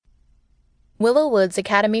Willow Woods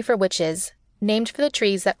Academy for Witches, named for the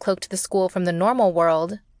trees that cloaked the school from the normal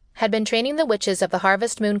world, had been training the witches of the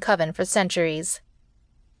Harvest Moon Coven for centuries.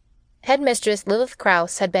 Headmistress Lilith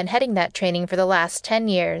Krause had been heading that training for the last 10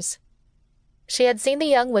 years. She had seen the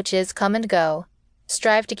young witches come and go,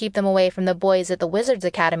 strived to keep them away from the boys at the Wizards'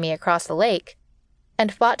 Academy across the lake,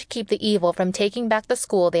 and fought to keep the evil from taking back the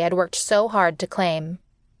school they had worked so hard to claim.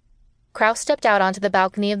 Krause stepped out onto the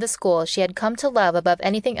balcony of the school she had come to love above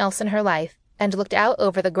anything else in her life and looked out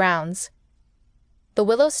over the grounds. The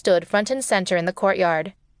willow stood front and center in the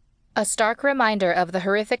courtyard, a stark reminder of the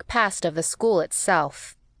horrific past of the school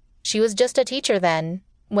itself. She was just a teacher then,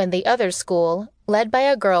 when the other school, led by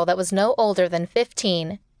a girl that was no older than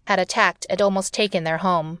 15, had attacked and almost taken their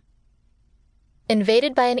home.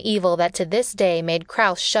 Invaded by an evil that to this day made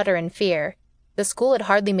Krause shudder in fear, the school had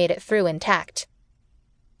hardly made it through intact.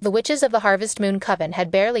 The witches of the Harvest Moon Coven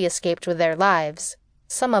had barely escaped with their lives,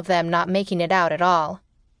 some of them not making it out at all.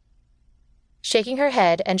 Shaking her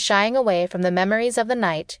head and shying away from the memories of the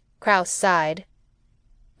night, Krause sighed.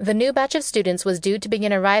 The new batch of students was due to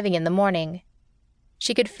begin arriving in the morning.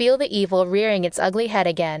 She could feel the evil rearing its ugly head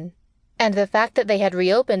again, and the fact that they had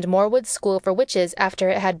reopened Moorwood School for Witches after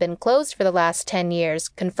it had been closed for the last 10 years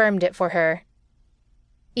confirmed it for her.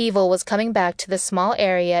 Evil was coming back to the small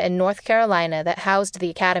area in North Carolina that housed the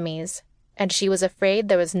academies, and she was afraid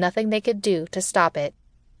there was nothing they could do to stop it.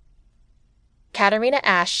 Katerina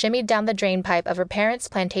Ashe shimmied down the drainpipe of her parents'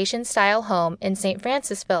 plantation-style home in St.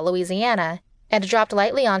 Francisville, Louisiana, and dropped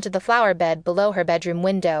lightly onto the flower bed below her bedroom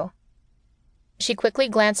window. She quickly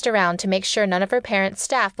glanced around to make sure none of her parents'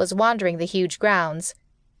 staff was wandering the huge grounds,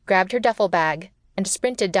 grabbed her duffel bag, and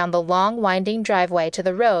sprinted down the long, winding driveway to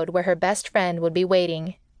the road where her best friend would be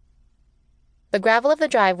waiting. The gravel of the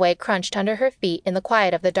driveway crunched under her feet in the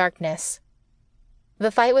quiet of the darkness. The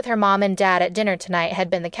fight with her mom and dad at dinner tonight had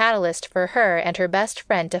been the catalyst for her and her best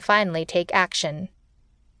friend to finally take action.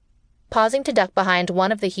 Pausing to duck behind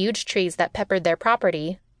one of the huge trees that peppered their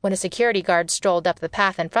property, when a security guard strolled up the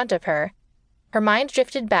path in front of her, her mind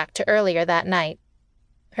drifted back to earlier that night.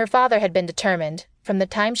 Her father had been determined, from the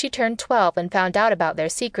time she turned 12 and found out about their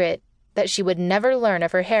secret, that she would never learn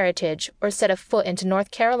of her heritage or set a foot into North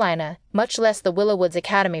Carolina, much less the Willow Woods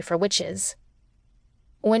Academy for Witches.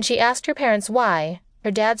 When she asked her parents why, her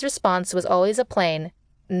dad's response was always a plain,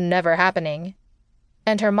 "Never happening."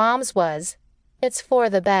 And her mom's was, "It's for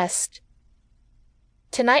the best."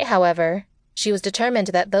 Tonight, however, she was determined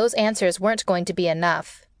that those answers weren't going to be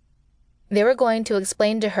enough. They were going to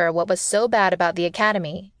explain to her what was so bad about the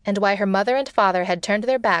academy and why her mother and father had turned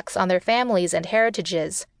their backs on their families and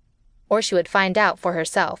heritages, or she would find out for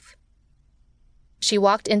herself. She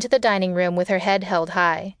walked into the dining room with her head held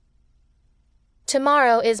high.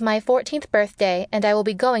 "Tomorrow is my 14th birthday, and I will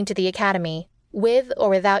be going to the academy, with or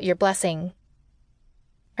without your blessing."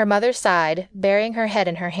 Her mother sighed, burying her head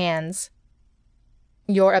in her hands.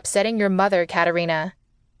 "You're upsetting your mother, Katerina.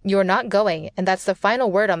 You're not going, and that's the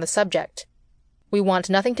final word on the subject. We want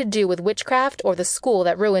nothing to do with witchcraft or the school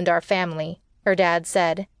that ruined our family," her dad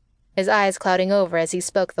said, his eyes clouding over as he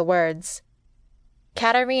spoke the words.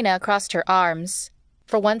 Katerina crossed her arms,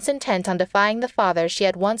 for once intent on defying the father she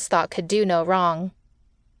had once thought could do no wrong.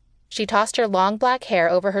 She tossed her long black hair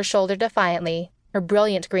over her shoulder defiantly, her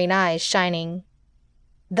brilliant green eyes shining.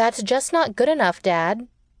 "That's just not good enough, Dad."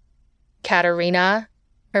 "Katerina,"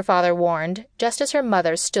 her father warned, just as her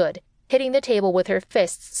mother stood, hitting the table with her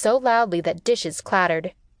fists so loudly that dishes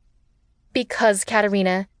clattered. "Because,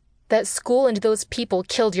 Katerina, that school and those people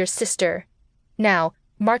killed your sister. Now,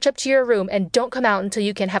 march up to your room and don't come out until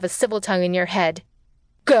you can have a civil tongue in your head.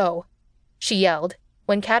 Go!" she yelled,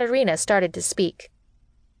 when Katerina started to speak.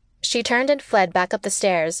 She turned and fled back up the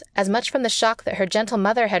stairs, as much from the shock that her gentle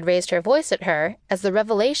mother had raised her voice at her as the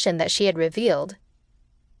revelation that she had revealed.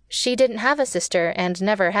 She didn't have a sister and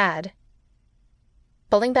never had.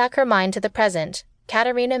 Pulling back her mind to the present,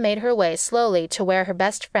 Katerina made her way slowly to where her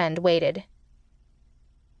best friend waited.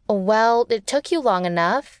 "Well, it took you long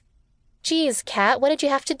enough. Geez, Kat, what did you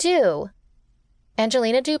have to do?"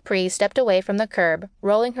 Angelina Dupree stepped away from the curb,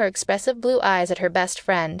 rolling her expressive blue eyes at her best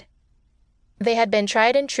friend. They had been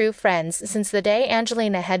tried and true friends since the day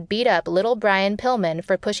Angelina had beat up little Brian Pillman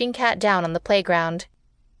for pushing Kat down on the playground.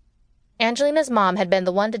 Angelina's mom had been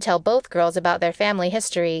the one to tell both girls about their family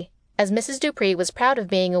history, as Mrs. Dupree was proud of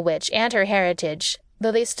being a witch and her heritage,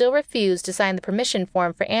 though they still refused to sign the permission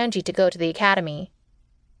form for Angie to go to the academy.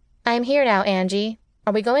 "I'm here now, Angie.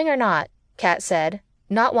 Are we going or not?" Kat said,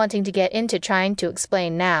 not wanting to get into trying to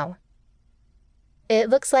explain now. "It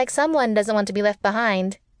looks like someone doesn't want to be left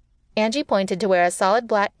behind." Angie pointed to where a solid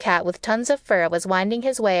black cat with tons of fur was winding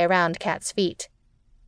his way around Kat's feet.